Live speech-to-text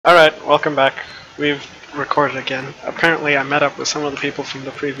Alright, welcome back. We've recorded again. Apparently I met up with some of the people from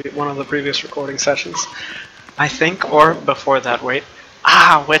the one of the previous recording sessions. I think, or before that, wait.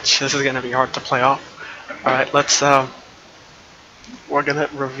 Which? This is gonna be hard to play off. Alright, we're gonna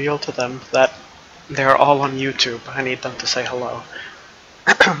reveal to them that they're all on YouTube. I need them to say hello.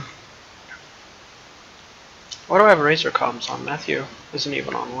 Why do I have Razer comms on? Matthew isn't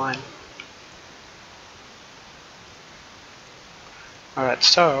even online. Alright,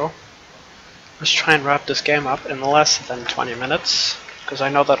 so let's try and wrap this game up in less than 20 minutes, because I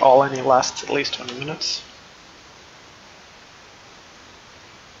know that all any lasts at least 20 minutes.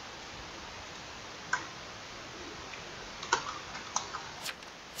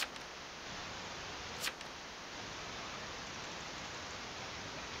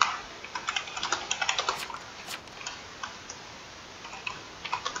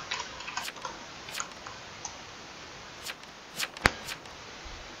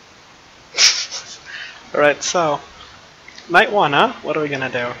 Alright, so, night one, huh? What are we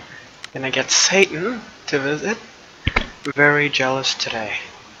gonna do? Gonna get Satan to visit. Very jealous today.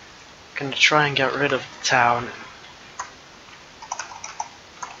 Gonna try and get rid of the town.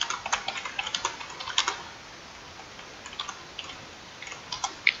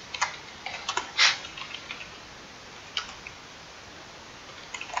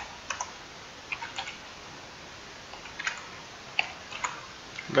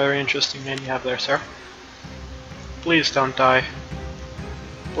 Very interesting name you have there, sir. Please don't die.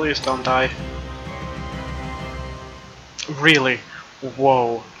 Please don't die. Really?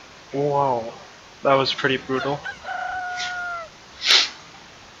 Whoa. Whoa. That was pretty brutal.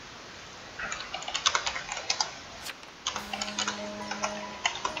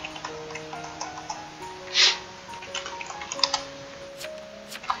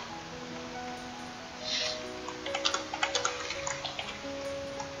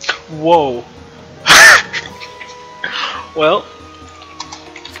 Whoa. Well.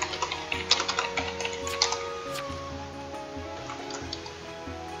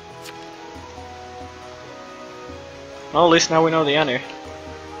 Well, at least now we know the ending.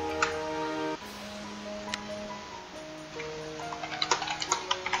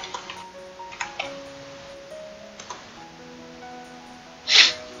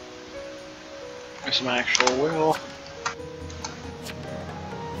 There's my actual will.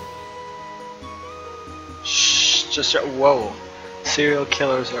 Just whoa, serial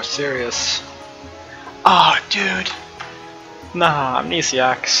killers are serious. Oh, dude. Nah,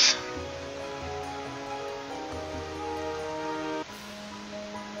 amnesiacs.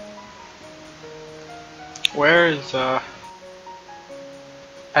 Where is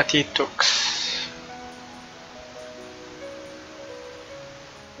Atitux?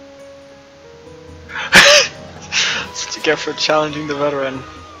 Such a gift for challenging the veteran.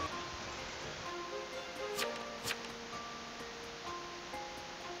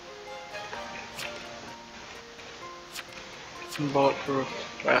 Bulletproof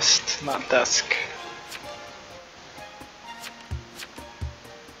vest, not desk.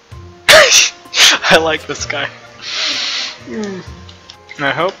 I like this guy. I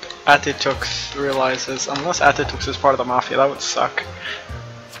hope Atitux realizes, unless Atitux is part of the mafia, that would suck.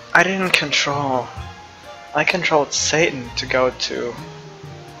 I didn't control. I controlled Satan to go to.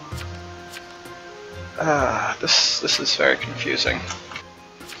 This is very confusing.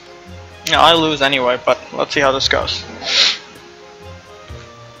 Yeah, I lose anyway, but let's see how this goes.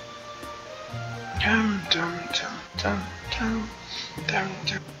 Dum dum dum dum dum dum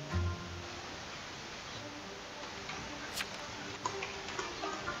dum.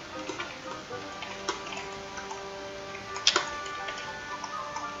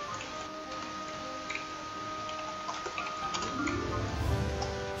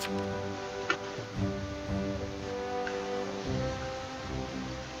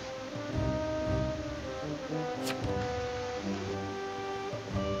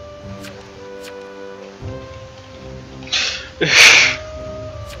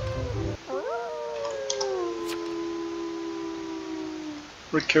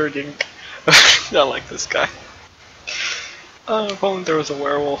 Recording. I like this guy. If only there was a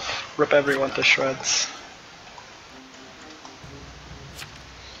werewolf. Rip everyone to shreds.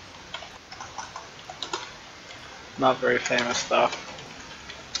 Not very famous though.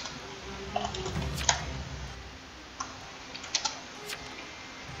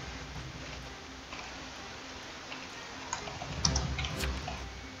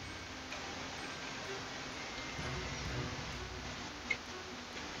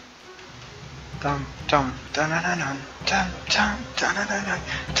 Dum dum dun dun dun dun dun dun dun dun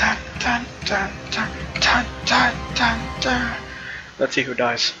dun dun dun dun dun dun dun dun. Let's see who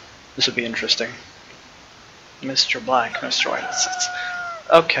dies. This would be interesting. Mr. Black, Mr. White.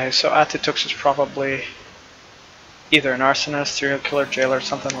 Okay, so Atitux is probably either an arsonist, serial killer, jailer,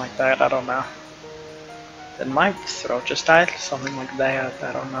 something like that. I don't know. Did my throat just died? Something like that.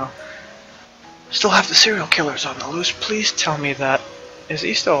 I don't know. Still have the serial killers on the loose. Please tell me that. Is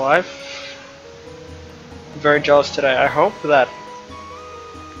he still alive? I'm very jealous today. I hope that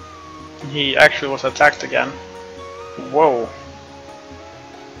he actually was attacked again. Whoa.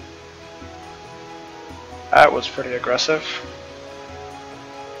 That was pretty aggressive.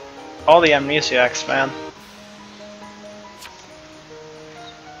 All the amnesiacs, man.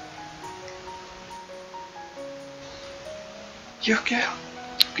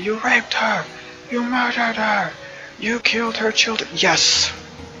 You raped her! You murdered her! You killed her children! Yes!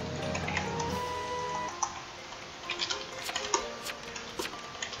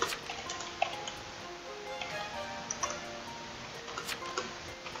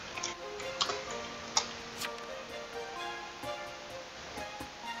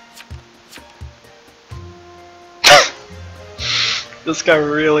 This guy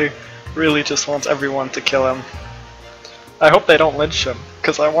really just wants everyone to kill him. I hope they don't lynch him,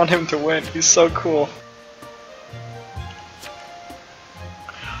 because I want him to win. He's so cool.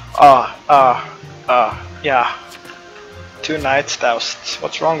 Yeah. 2 knights doused.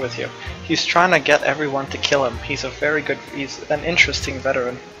 What's wrong with you? He's trying to get everyone to kill him. He's an interesting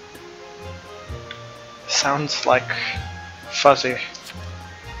veteran. Sounds like Fuzzy.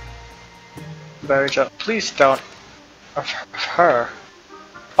 Very just. Please don't. Of her.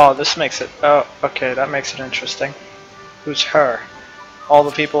 Oh, this makes it. Oh, okay, that makes it interesting. Who's her? All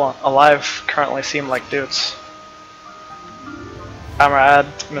the people alive currently seem like dudes. I'm gonna add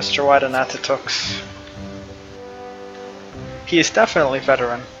Mr. White and Atitux. He is definitely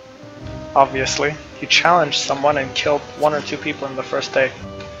veteran. Obviously. He challenged someone and killed 1 or 2 people in the first day.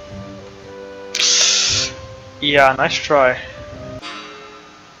 Yeah, nice try.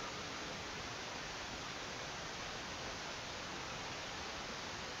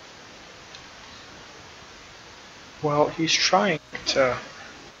 Well, he's trying to...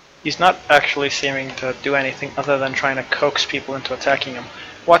 He's not actually seeming to do anything other than trying to coax people into attacking him.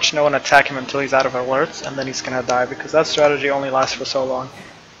 Watch no one attack him until he's out of alerts, and then he's gonna die, because that strategy only lasts for so long.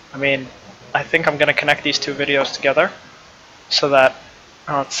 I mean, I think I'm gonna connect these 2 videos together, so that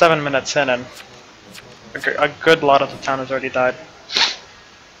it's 7 minutes in and a good lot of the town has already died.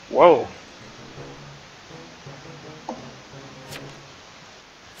 Whoa.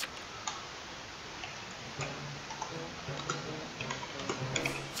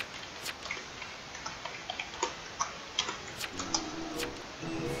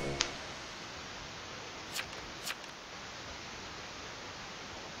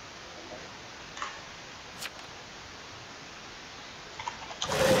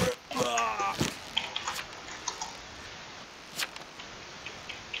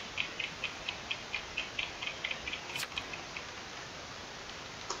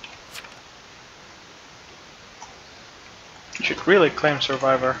 You should really claim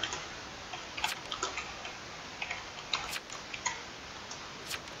Survivor.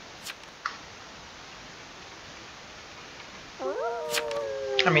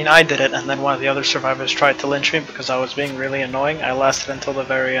 I mean, I did it, and then one of the other survivors tried to lynch me because I was being really annoying. I lasted until the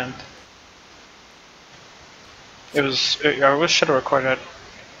very end. I should have recorded it.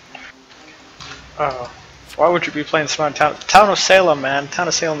 Oh. Why would you be playing Smart Town? Town of Salem, man. Town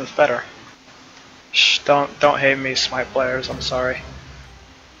of Salem is better. Shh, don't hate me, Smite players, I'm sorry.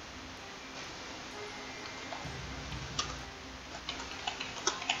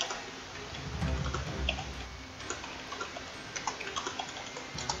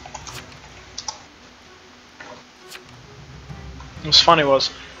 What's funny was,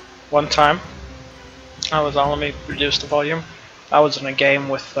 one time, let me reduce the volume. I was in a game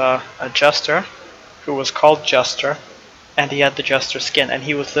with a jester, who was called Jester, and he had the Jester skin, and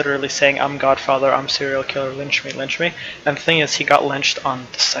he was literally saying, I'm Godfather, I'm serial killer, lynch me, lynch me. And the thing is, he got lynched on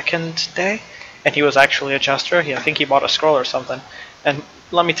the 2nd day, and he was actually a Jester. I think he bought a scroll or something. And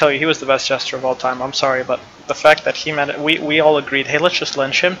let me tell you, he was the best Jester of all time. I'm sorry, but the fact that he meant it, we all agreed, hey, let's just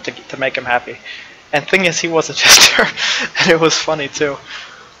lynch him to make him happy. And thing is, he was a Jester, and it was funny too.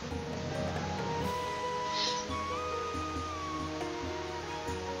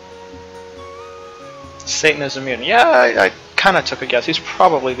 Satan is immune. Yeah, I kind of took a guess. He's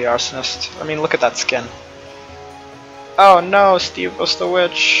probably the arsonist. I mean, look at that skin. Oh no, Steve was the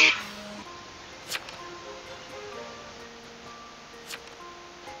witch.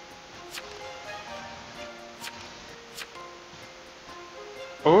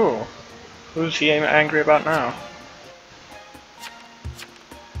 Ooh, who's he angry about now?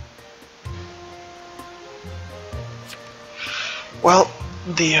 Well,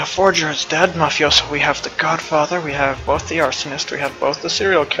 the forger is dead, Mafioso. We have the Godfather, we have both the arsonist, we have both the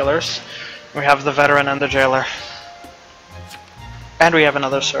serial killers, we have the veteran and the jailer. And we have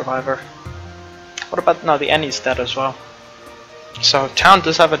another survivor. What about, no, the Ennie's dead as well. So Town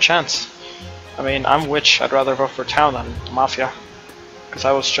does have a chance. I mean, I'm Witch, I'd rather vote for Town than the Mafia. Because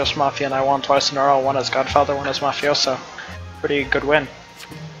I was just Mafia and I won twice in a row, one as Godfather, one as Mafioso. Pretty good win.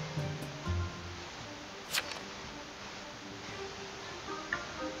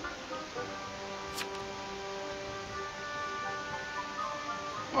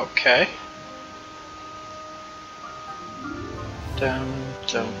 Okay.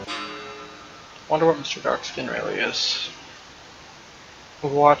 Wonder what Mr. Darkskin really is.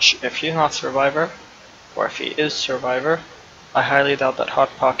 Watch if he's not Survivor, or if he is Survivor. I highly doubt that Hot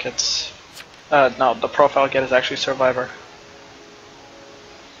Pockets. No, the profile get is actually Survivor.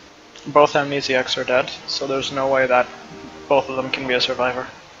 Both amnesiacs are dead, so there's no way that both of them can be a Survivor.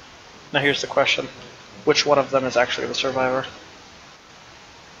 Now here's the question: which one of them is actually the Survivor?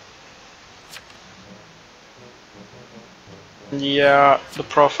 Yeah, the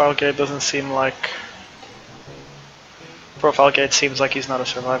profile gate doesn't seem like... Profile gate seems like he's not a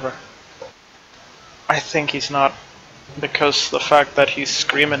survivor. I think he's not, because the fact that he's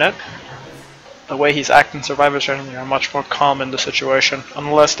screaming it, the way he's acting, survivors generally are much more calm in the situation,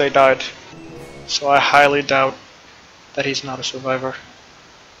 unless they died. So I highly doubt that he's not a survivor.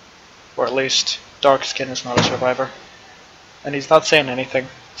 Or at least, Darkskin is not a survivor. And he's not saying anything,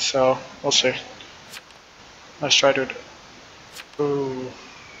 so we'll see. Let's try to... Ooh.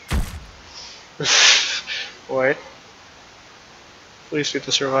 Wait. Please be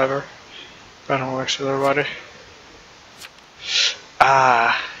the survivor. Venom works with everybody.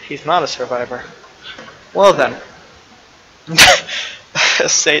 Ah, he's not a survivor. Well then.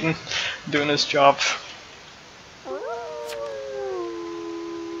 Satan doing his job.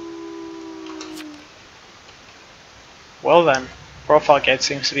 Well then, Profile Gate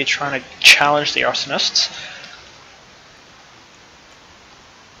seems to be trying to challenge the arsonists.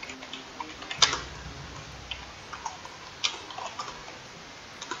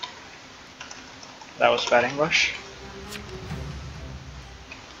 That was bad English.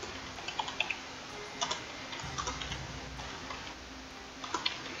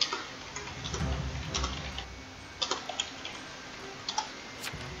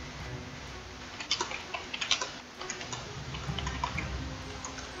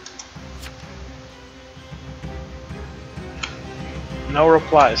 No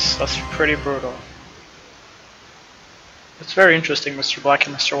replies. That's pretty brutal. It's very interesting Mr. Black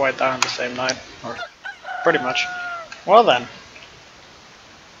and Mr. White died on the same night. Or pretty much. Well then.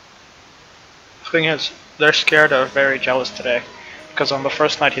 The thing is, they're scared or very jealous today. Because on the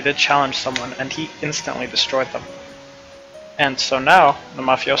first night he did challenge someone and he instantly destroyed them. And so now, the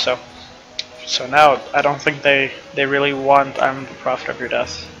Mafioso. So now, I don't think they really want I'm the prophet of your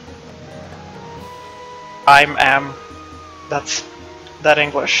death. Am. That's... that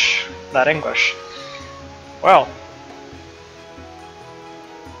English. That English. Well.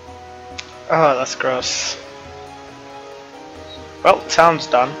 Oh, that's gross. Well, Town's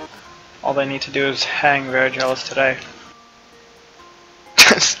done. All they need to do is hang Very Jealous today.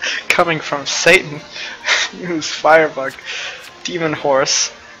 Coming from Satan, who's Firebug, Demon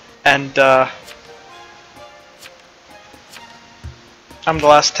Horse, and I'm the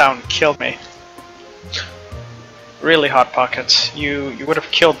last Town, killed me. Really, Hot Pockets, you would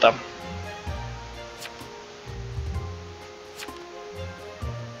have killed them.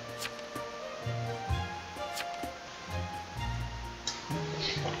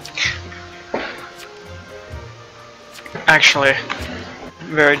 Actually,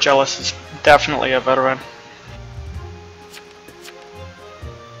 Very Jealous is definitely a veteran.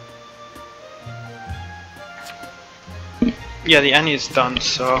 Yeah, the Annie is done,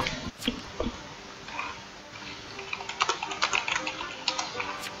 so...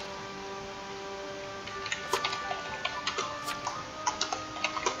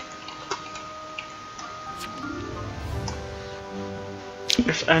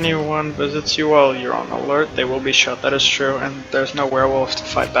 If anyone visits you while you're on alert, they will be shot. That is true, and there's no werewolf to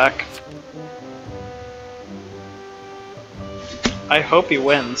fight back. I hope he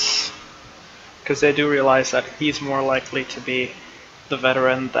wins, because they do realize that he's more likely to be the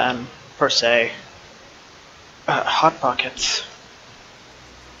veteran than, per se, Hot Pockets.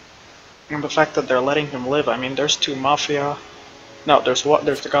 And the fact that they're letting him live, I mean, there's two Mafia... No, there's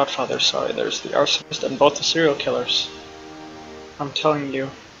the Godfather, sorry, there's the Arsonist and both the serial killers. I'm telling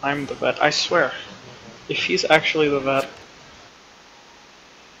you, I'm the vet. I swear. If he's actually the vet...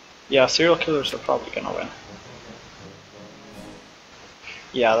 Yeah, serial killers are probably gonna win.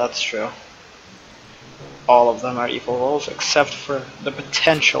 Yeah, that's true. All of them are evil roles except for the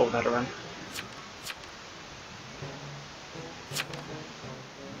potential veteran.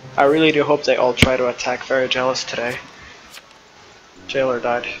 I really do hope they all try to attack Very Jealous today. Jailer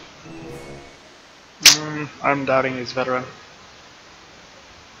died. I'm doubting he's veteran.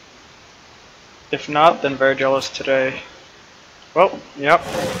 If not, then Very Jealous today. Well, yep.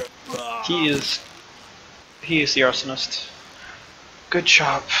 He is the arsonist. Good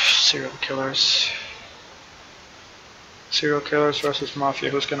job, serial killers. Serial killers versus Mafia,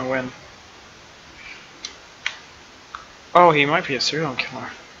 who's gonna win? Oh, he might be a serial killer.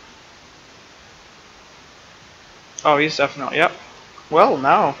 Oh, he's definitely, yep. Well,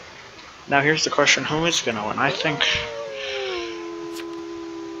 now here's the question, who is gonna win? I think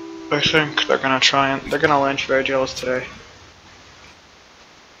they're gonna they're gonna lynch Very Jealous today.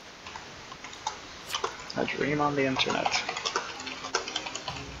 A dream on the internet.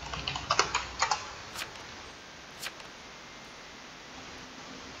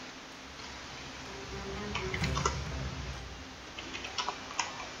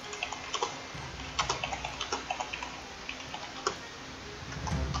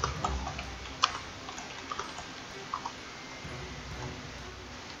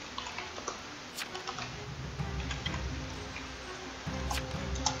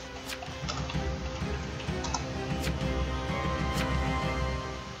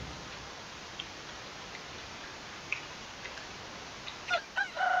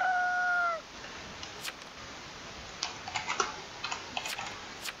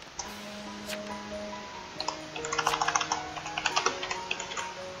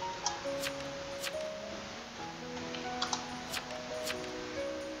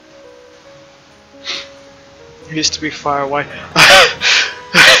 Used to be far away.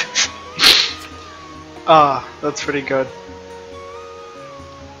 Ah, that's pretty good.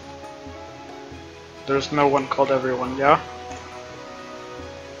 There's no one called everyone, yeah?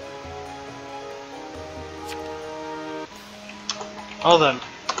 Oh then.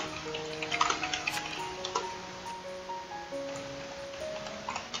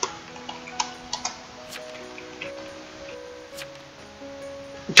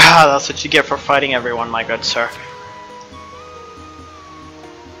 Ah, that's what you get for fighting everyone, my good sir.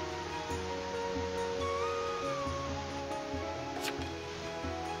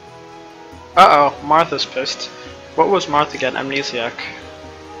 Uh-oh, Martha's pissed. What was Martha again? Amnesiac.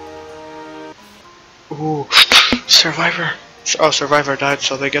 Ooh, Survivor. Oh, Survivor died,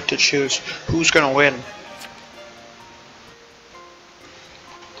 so they get to choose who's gonna win.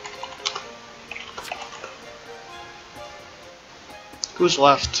 Who's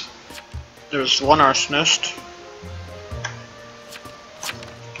left? There's one arsonist.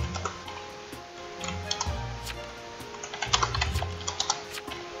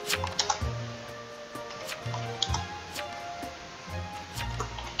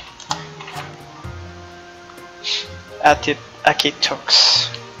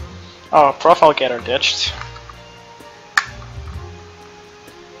 Akitux. Oh, Profile Getter ditched.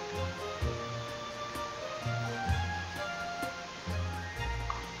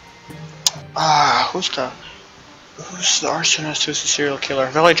 Ah, who's the arsonist? Who's the serial killer?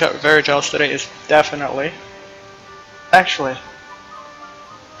 Very Jealous today is definitely. Actually,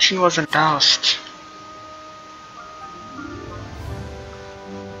 she wasn't doused.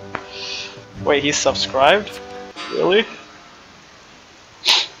 Wait, he's subscribed? Really?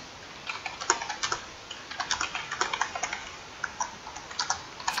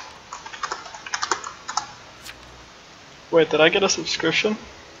 Wait, did I get a subscription?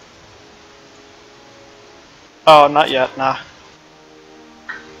 Oh, not yet, nah.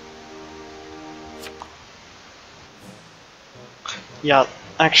 Yeah,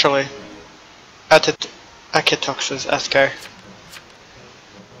 actually, Akitux is SK.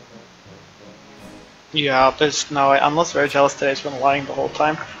 Yeah, there's no way, unless Very Jealous today's been lying the whole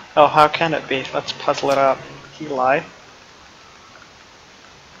time. Oh, how can it be? Let's puzzle it out. He lied.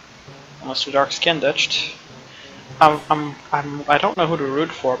 Mr. Dark Skin ditched. I don't know who to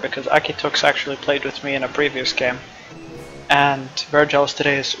root for because Akitux actually played with me in a previous game. And Very Jealous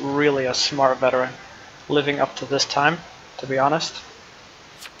today is really a smart veteran, living up to this time, to be honest.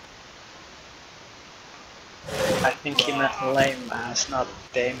 I think he meant lame ass, not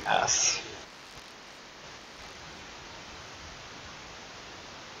dame ass.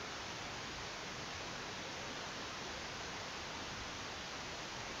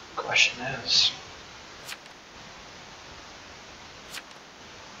 Question is,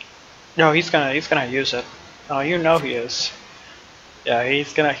 no, he's gonna use it. Oh, you know he is. Yeah,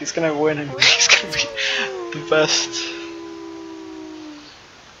 he's gonna win and he's gonna be the best.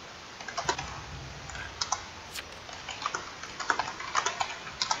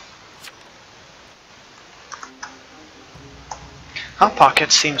 Hot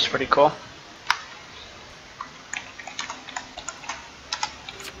Pocket seems pretty cool.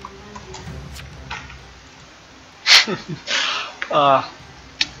 I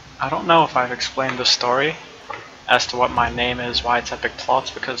don't know if I've explained the story as to what my name is, why it's Epic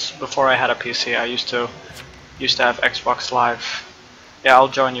Plots, because before I had a PC I used to have Xbox Live. Yeah, I'll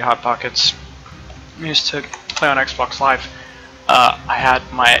join you, Hot Pockets. I used to play on Xbox Live. I had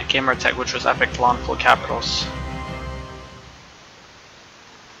my gamer tag, which was Epic Lon, full capitals.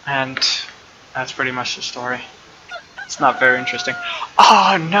 And that's pretty much the story. It's not very interesting.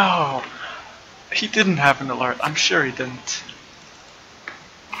 Oh no! He didn't have an alert. I'm sure he didn't.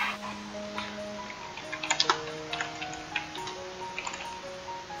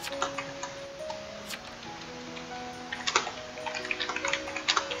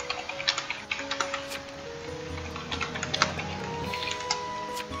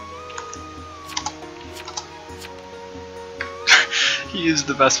 He is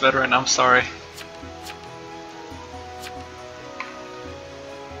the best veteran, I'm sorry.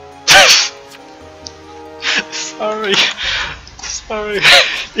 Sorry. Sorry.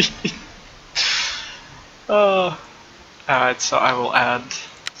 Alright, so I will add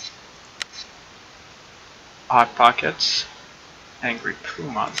Hot Pockets, Angry Poo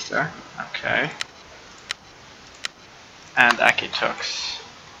Monster, okay, and Akitooks.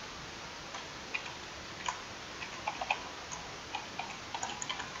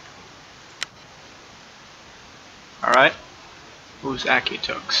 Alright, who's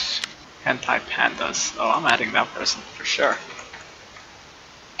Akitooks? Hentai Pandas. Oh, I'm adding that person for sure.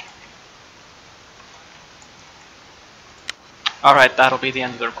 Alright, that'll be the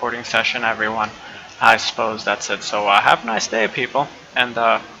end of the recording session, everyone. I suppose that's it. So have a nice day, people. And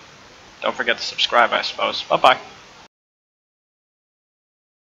don't forget to subscribe, I suppose. Bye-bye.